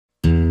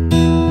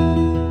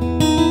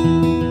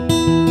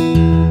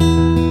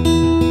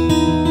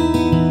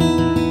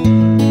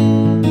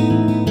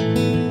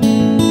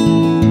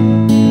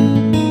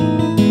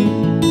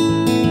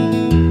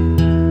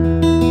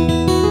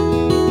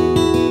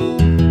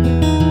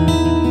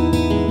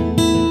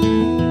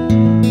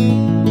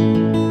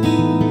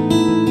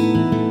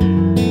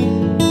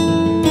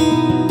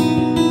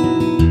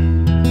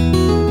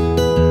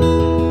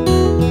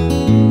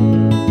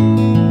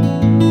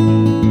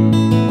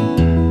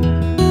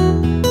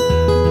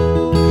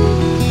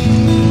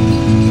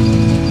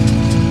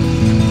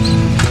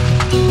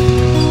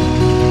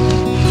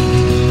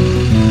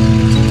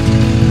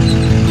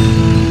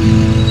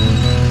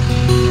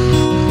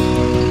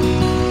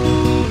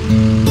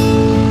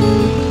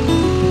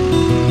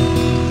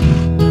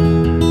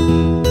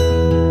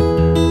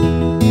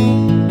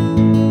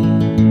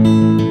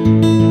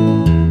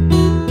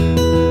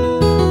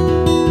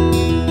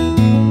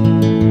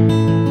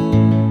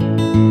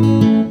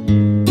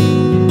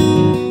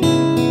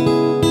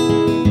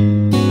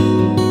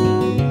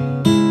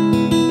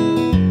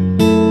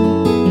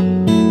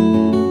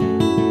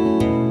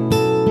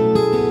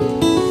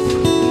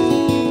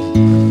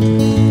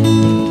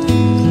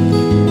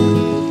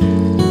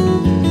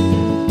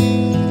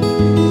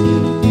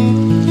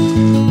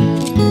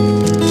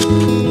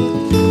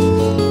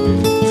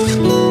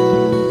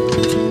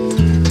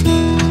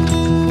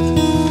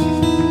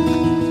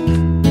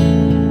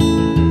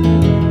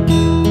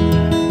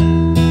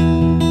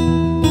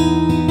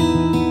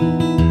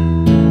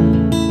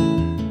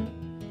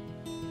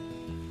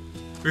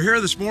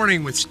here this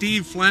morning with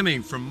Steve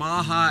Fleming from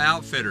Maha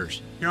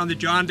Outfitters here on the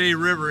John Day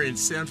River in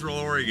Central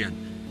Oregon.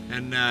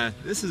 And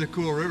this is a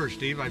cool river,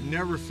 Steve. I've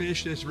never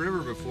fished this river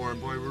before,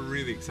 and boy, we're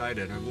really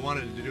excited. I've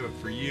wanted to do it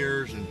for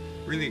years and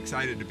really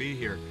excited to be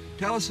here.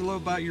 Tell us a little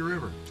about your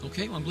river.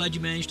 Okay, well, I'm glad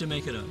you managed to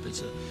make it up.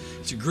 It's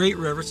a great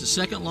river. It's the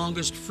second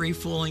longest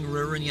free-flowing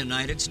river in the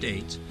United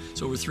States.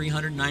 It's over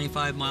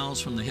 395 miles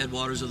from the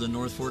headwaters of the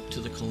North Fork to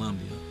the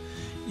Columbia.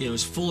 It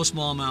was full of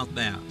smallmouth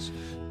bass.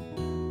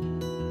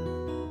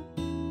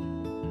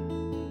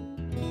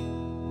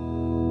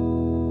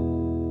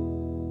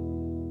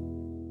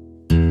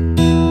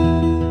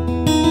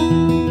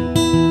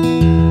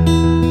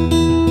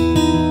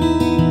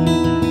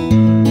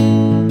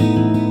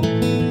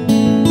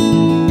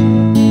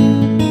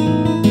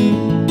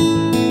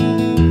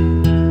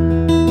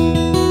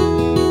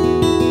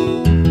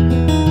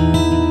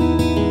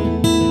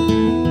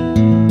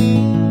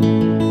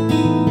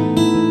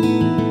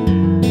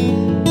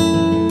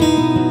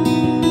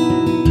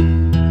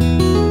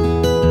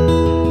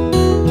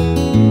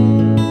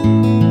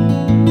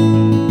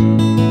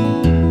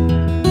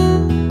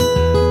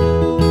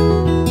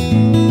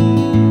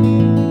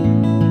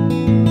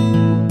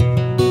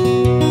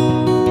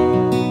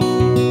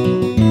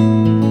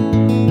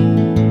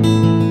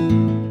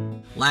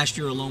 Last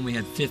year alone, we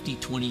had 50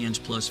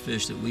 20-inch plus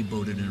fish that we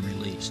boated and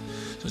released.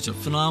 So it's a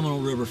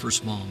phenomenal river for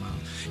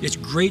smallmouth. It's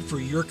great for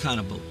your kind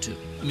of boat too.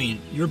 I mean,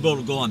 your boat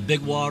will go on big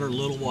water,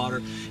 little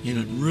water,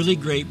 and really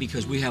great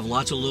because we have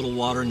lots of little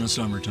water in the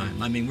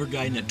summertime. I mean, we're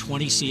guiding at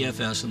 20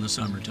 CFS in the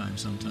summertime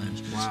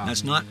sometimes. Wow.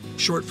 That's not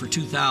short for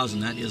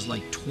 2,000. That is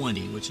like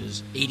 20, which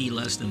is 80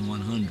 less than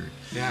 100.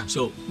 Yeah.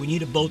 So we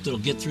need a boat that'll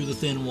get through the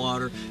thin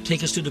water,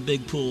 take us to the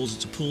big pools.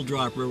 It's a pool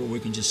drop river where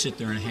we can just sit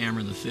there and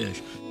hammer the fish.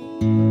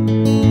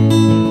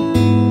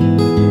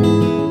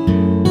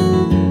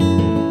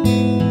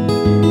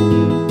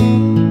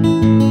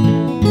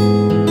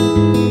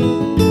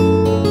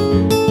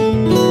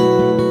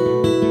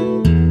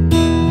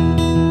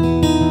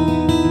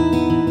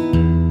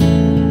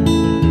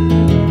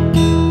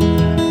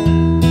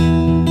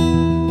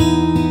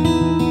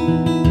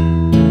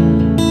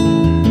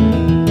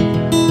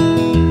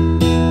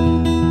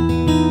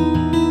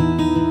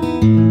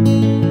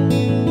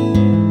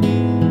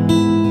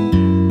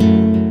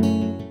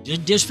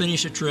 Just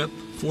finished a trip,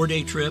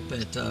 4-day trip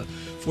at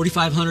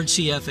 4,500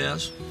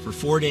 CFS for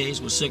 4 days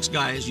with 6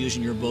 guys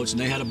using your boats,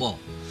 and they had a ball.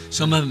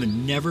 Some of them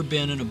had never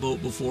been in a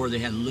boat before. They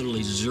had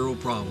literally 0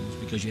 problems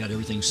because you had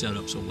everything set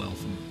up so well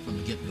from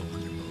the get-go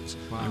on your boats.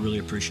 Wow. I really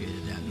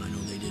appreciated that, and I know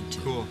they did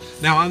too. Cool.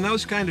 Now, on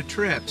those kind of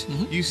trips,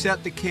 you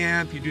set the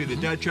camp, you do the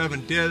Dutch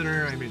oven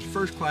dinner. I mean, it's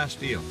first-class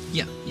deal.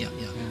 Yeah.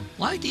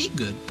 Well, I like to eat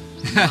good.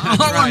 I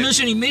don't want to miss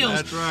any meals.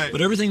 That's right.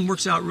 But everything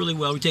works out really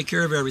well. We take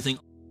care of everything.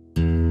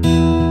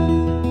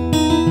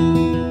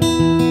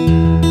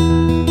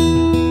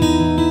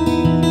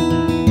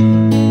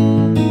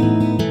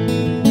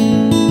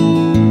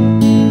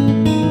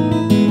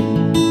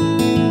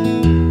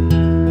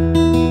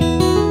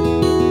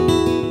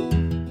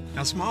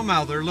 Now,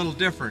 smallmouth are a little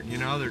different, you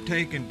know, they're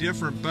taking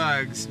different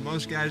bugs.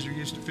 Most guys are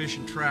used to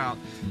fishing trout,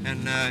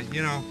 and,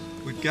 you know,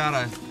 we've got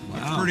a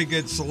pretty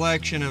good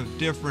selection of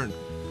different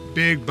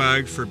big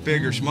bugs for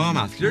bigger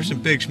smallmouth. There's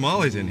some big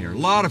smallies in here, a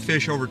lot of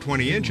fish over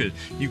 20 inches.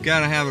 You've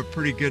got to have a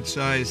pretty good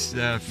sized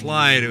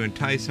fly to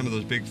entice some of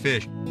those big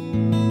fish.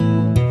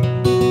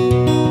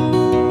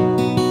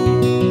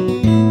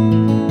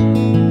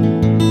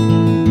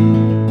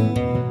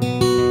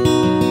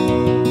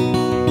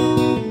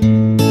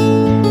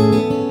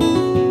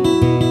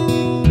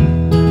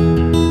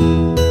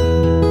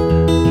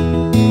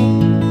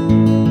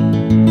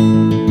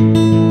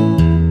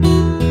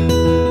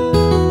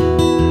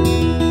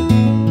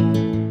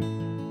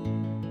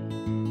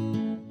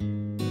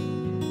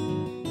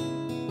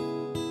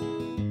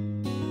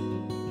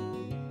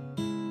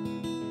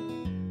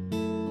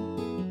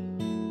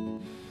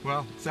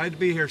 Well, excited to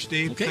be here,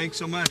 Steve. Okay. Thanks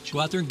so much. Go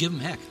out there and give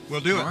them heck.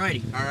 We'll do it. All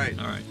righty. All right.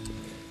 All right.